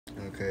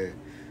Okay.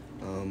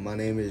 My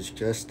name is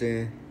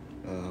Justin.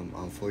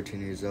 I'm 14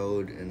 years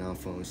old and I'm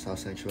from South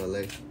Central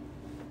LA.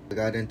 I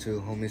got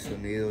into Homies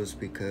Unidos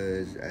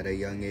because at a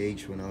young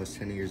age, when I was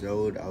 10 years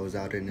old, I was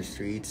out in the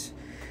streets.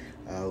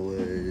 I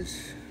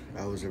was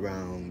I was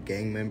around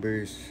gang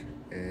members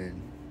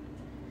and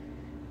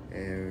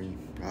and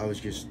I was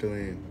just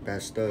doing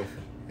bad stuff.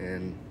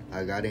 And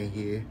I got in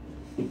here.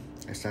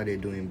 I started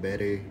doing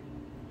better,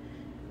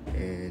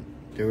 and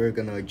they were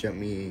gonna jump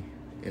me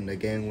in the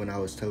gang when I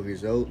was 12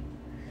 years old.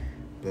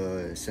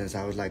 But since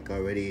I was like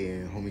already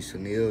in Homies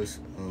Unidos,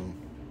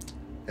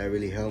 that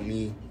really helped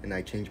me, and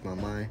I changed my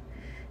mind,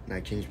 and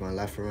I changed my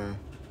life around.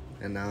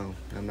 And now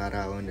I'm not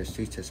out on the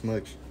streets as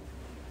much,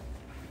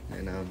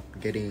 and I'm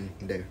getting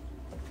there.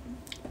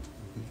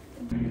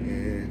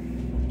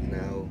 And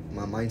now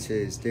my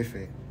mindset is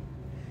different.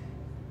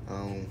 I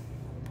don't,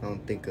 I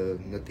don't think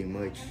of nothing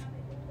much,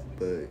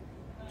 but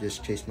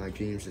just chase my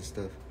dreams and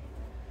stuff.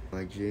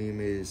 My dream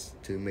is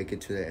to make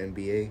it to the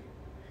NBA,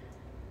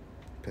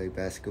 play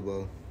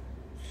basketball.